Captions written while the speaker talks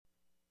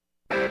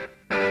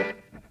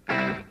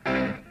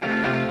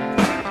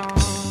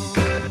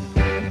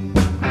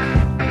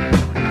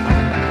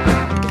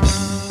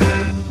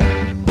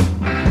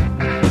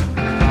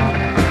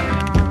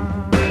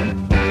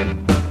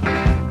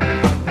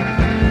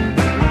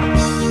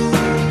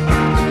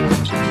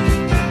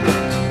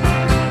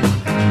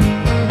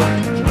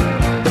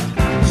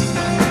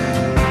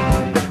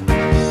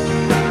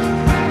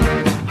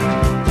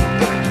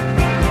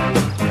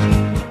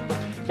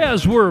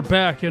As we're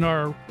back in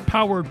our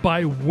powered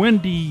by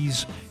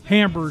Wendy's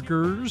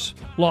Hamburgers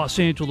Los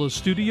Angeles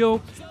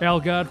studio, Al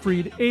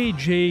Gottfried,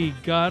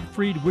 AJ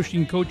Gottfried,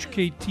 wishing Coach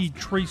KT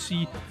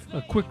Tracy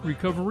a quick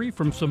recovery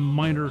from some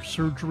minor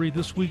surgery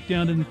this week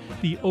down in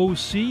the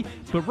OC.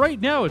 But right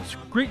now, it's a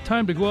great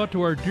time to go out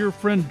to our dear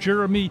friend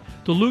Jeremy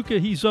DeLuca.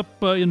 He's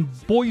up in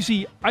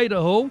Boise,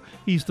 Idaho.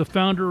 He's the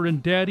founder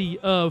and daddy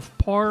of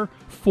Par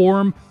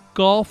Form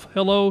Golf.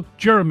 Hello,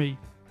 Jeremy.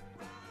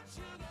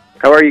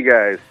 How are you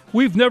guys?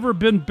 We've never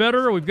been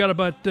better. We've got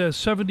about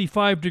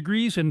 75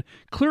 degrees and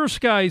clear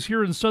skies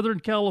here in Southern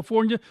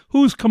California.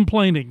 Who's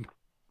complaining?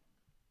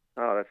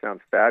 Oh, that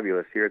sounds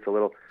fabulous. Here it's a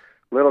little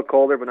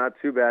colder, but not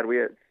too bad. We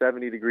had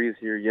 70 degrees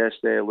here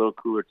yesterday, a little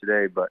cooler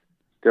today, but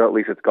still at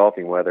least it's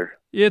golfing weather.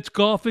 It's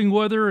golfing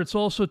weather. It's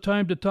also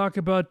time to talk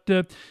about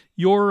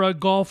your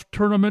golf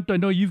tournament. I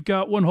know you've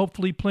got one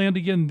hopefully planned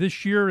again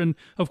this year. And,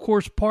 of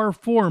course, Par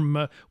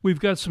Form. We've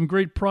got some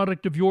great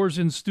product of yours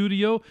in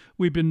studio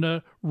we've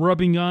been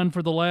rubbing on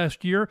for the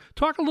last year.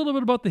 Talk a little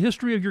bit about the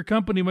history of your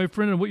company, my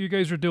friend, and what you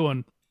guys are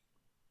doing.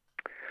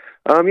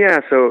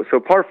 So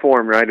Par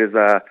Form, right, is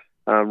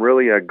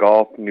really a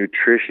golf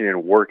nutrition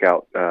and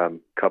workout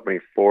company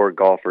for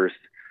golfers.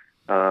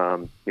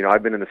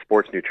 I've been in the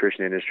sports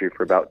nutrition industry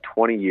for about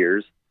 20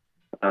 years.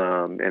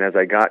 And as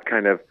I got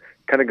kind of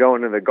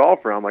going into the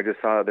golf realm, I just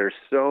saw there's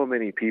so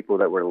many people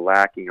that were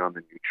lacking on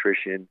the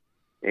nutrition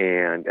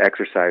and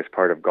exercise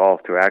part of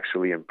golf to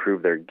actually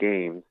improve their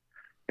games.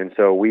 And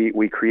so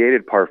we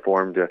created Par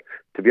Form to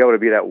be able to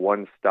be that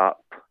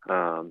one-stop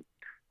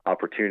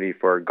opportunity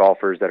for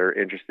golfers that are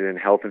interested in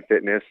health and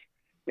fitness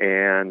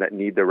and that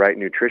need the right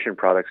nutrition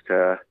products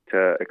to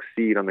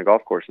exceed on the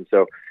golf course. And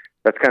so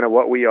that's kind of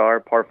what we are.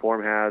 Par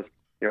Form has,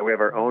 we have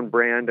our own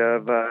brand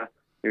of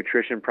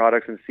nutrition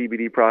products and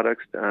CBD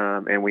products,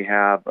 and we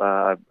have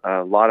a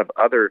lot of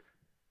other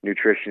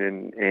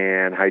nutrition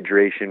and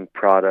hydration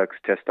products,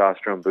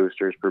 testosterone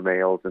boosters for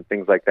males and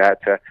things like that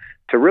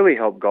to really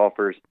help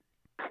golfers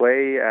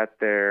play at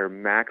their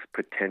max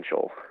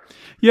potential.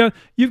 Yeah,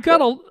 you've got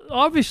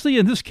obviously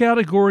in this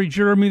category,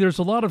 Jeremy, there's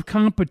a lot of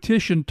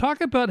competition. Talk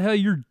about how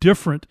you're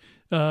different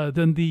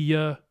than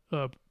the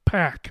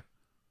pack.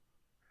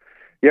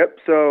 Yep.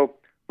 So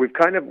we've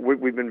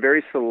been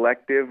very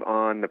selective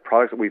on the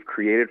products that we've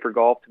created for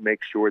golf to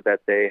make sure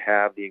that they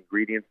have the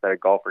ingredients that a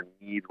golfer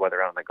needs,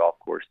 whether on the golf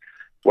course,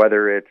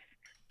 whether it's,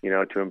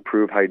 to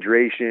improve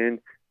hydration,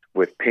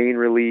 with pain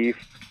relief,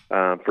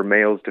 for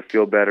males to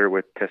feel better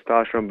with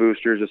testosterone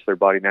boosters, just their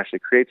body naturally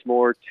creates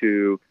more,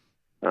 to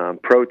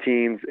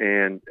proteins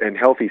and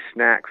healthy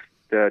snacks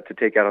to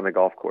take out on the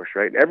golf course,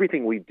 right?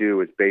 Everything we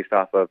do is based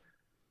off of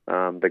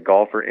the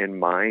golfer in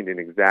mind and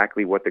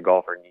exactly what the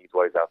golfer needs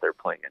while he's out there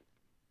playing.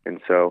 And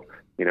so,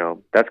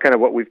 that's kind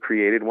of what we've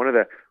created. One of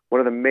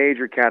the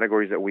major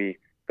categories that we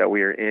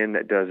are in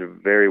that does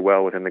very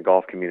well within the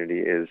golf community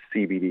is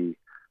CBD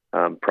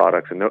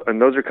products, and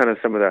those are kind of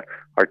some of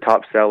our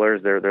top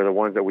sellers. They're the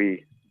ones that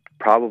we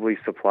probably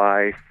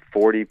supply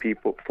 40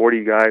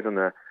 guys on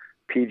the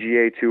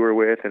PGA Tour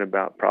with, and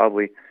about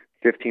probably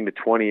 15 to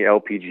 20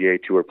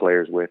 LPGA Tour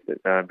players with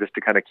it, just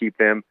to kind of keep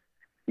them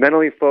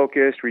mentally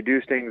focused,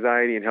 reduced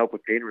anxiety, and help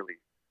with pain relief.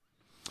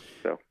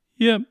 So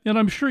yeah, and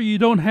I'm sure you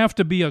don't have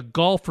to be a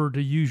golfer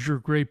to use your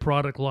great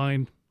product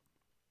line.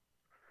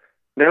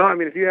 No, I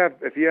mean if you have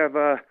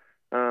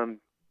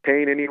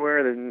pain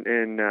anywhere,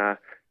 and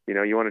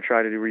you want to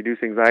try to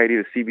reduce anxiety,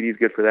 the CBD is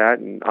good for that.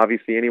 And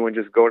obviously, anyone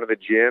just going to the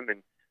gym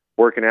and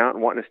working out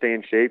and wanting to stay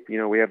in shape,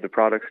 we have the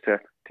products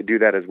to do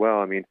that as well.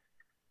 I mean,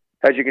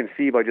 as you can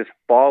see by just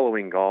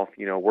following golf,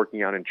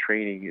 working out and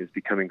training is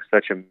becoming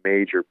such a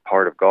major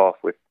part of golf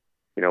with,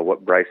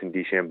 what Bryson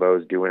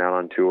DeChambeau is doing out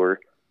on tour.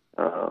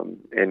 And,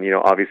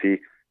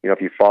 obviously,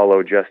 if you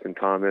follow Justin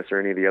Thomas or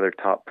any of the other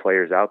top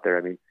players out there,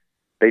 I mean,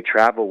 they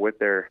travel with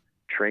their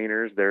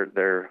trainers,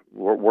 their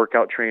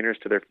workout trainers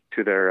to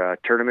their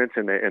tournaments,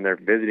 and they're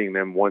visiting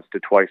them once to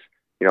twice,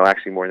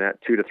 actually more than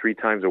that, 2 to 3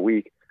 times a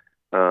week,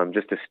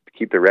 just to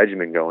keep the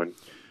regimen going.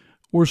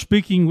 We're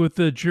speaking with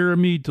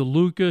Jeremy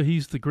DeLuca.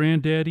 He's the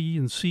granddaddy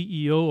and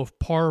CEO of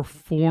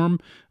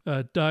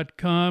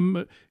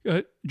ParForm.com.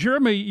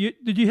 Jeremy,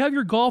 did you have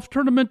your golf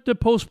tournament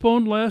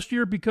postponed last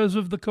year because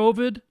of the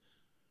COVID?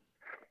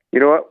 You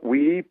know what?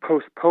 We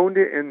postponed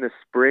it in the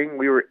spring.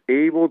 We were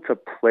able to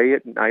play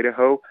it in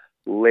Idaho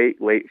late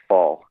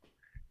fall.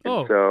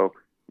 And so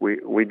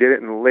we did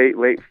it in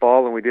late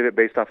fall, and we did it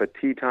based off of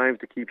tee times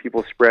to keep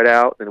people spread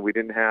out, and we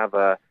didn't have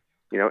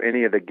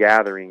any of the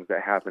gatherings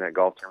that happen at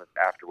golf tournaments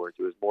afterwards.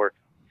 It was more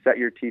set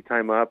your tee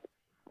time up,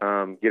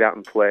 get out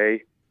and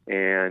play,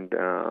 and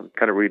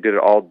we did it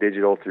all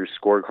digital through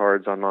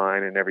scorecards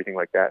online and everything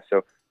like that.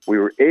 So we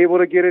were able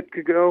to get it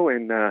to go,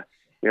 and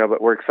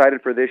but we're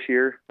excited for this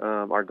year.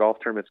 Our golf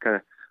tournament's kind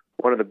of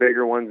one of the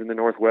bigger ones in the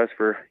Northwest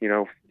for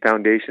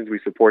foundations. We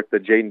support the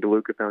Jaden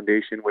DeLuca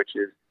Foundation, which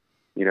is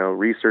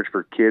research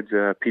for kids,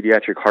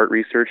 pediatric heart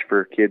research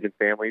for kids and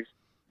families,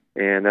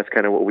 and that's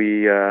kind of what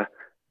we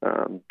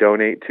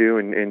donate to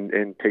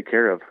and take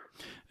care of.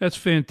 That's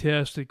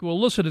fantastic.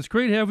 Well, listen, it's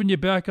great having you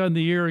back on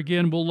the air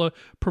again. We'll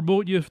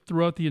promote you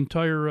throughout the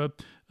entire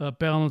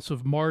balance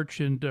of March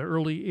and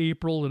early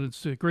April, and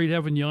it's great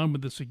having you on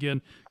with us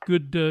again.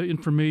 Good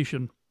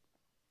information.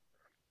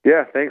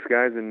 Yeah, thanks,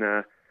 guys,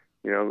 and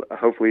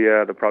hopefully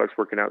the product's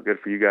working out good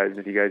for you guys. And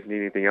if you guys need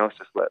anything else,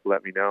 just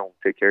let me know.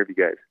 Take care of you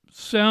guys.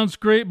 Sounds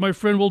great, my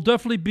friend. We'll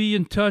definitely be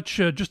in touch.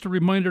 Just a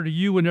reminder to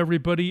you and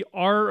everybody,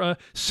 our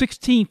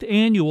 16th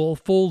annual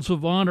Folds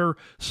of Honor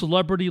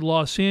Celebrity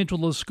Los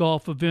Angeles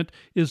Golf event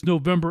is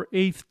November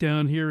 8th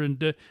down here,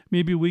 and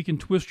maybe we can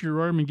twist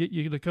your arm and get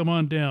you to come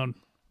on down.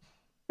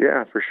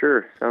 Yeah, for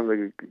sure. Sounds like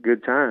a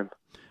good time.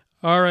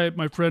 All right,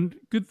 my friend.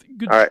 Good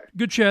All right.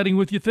 Good chatting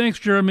with you. Thanks,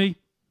 Jeremy.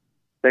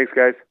 Thanks,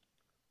 guys.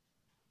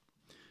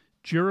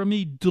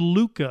 Jeremy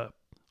DeLuca.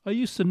 I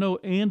used to know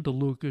Ann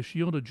DeLuca.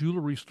 She owned a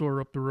jewelry store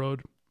up the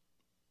road.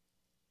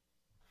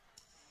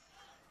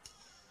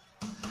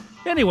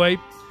 Anyway,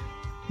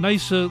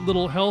 nice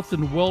little health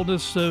and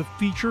wellness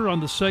feature on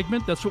the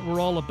segment. That's what we're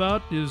all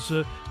about, is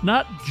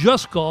not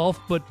just golf,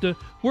 but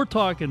we're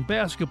talking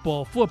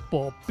basketball,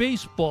 football,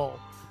 baseball,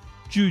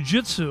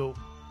 jiu-jitsu,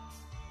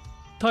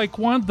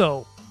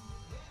 taekwondo,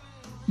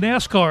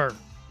 NASCAR.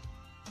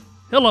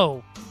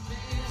 Hello.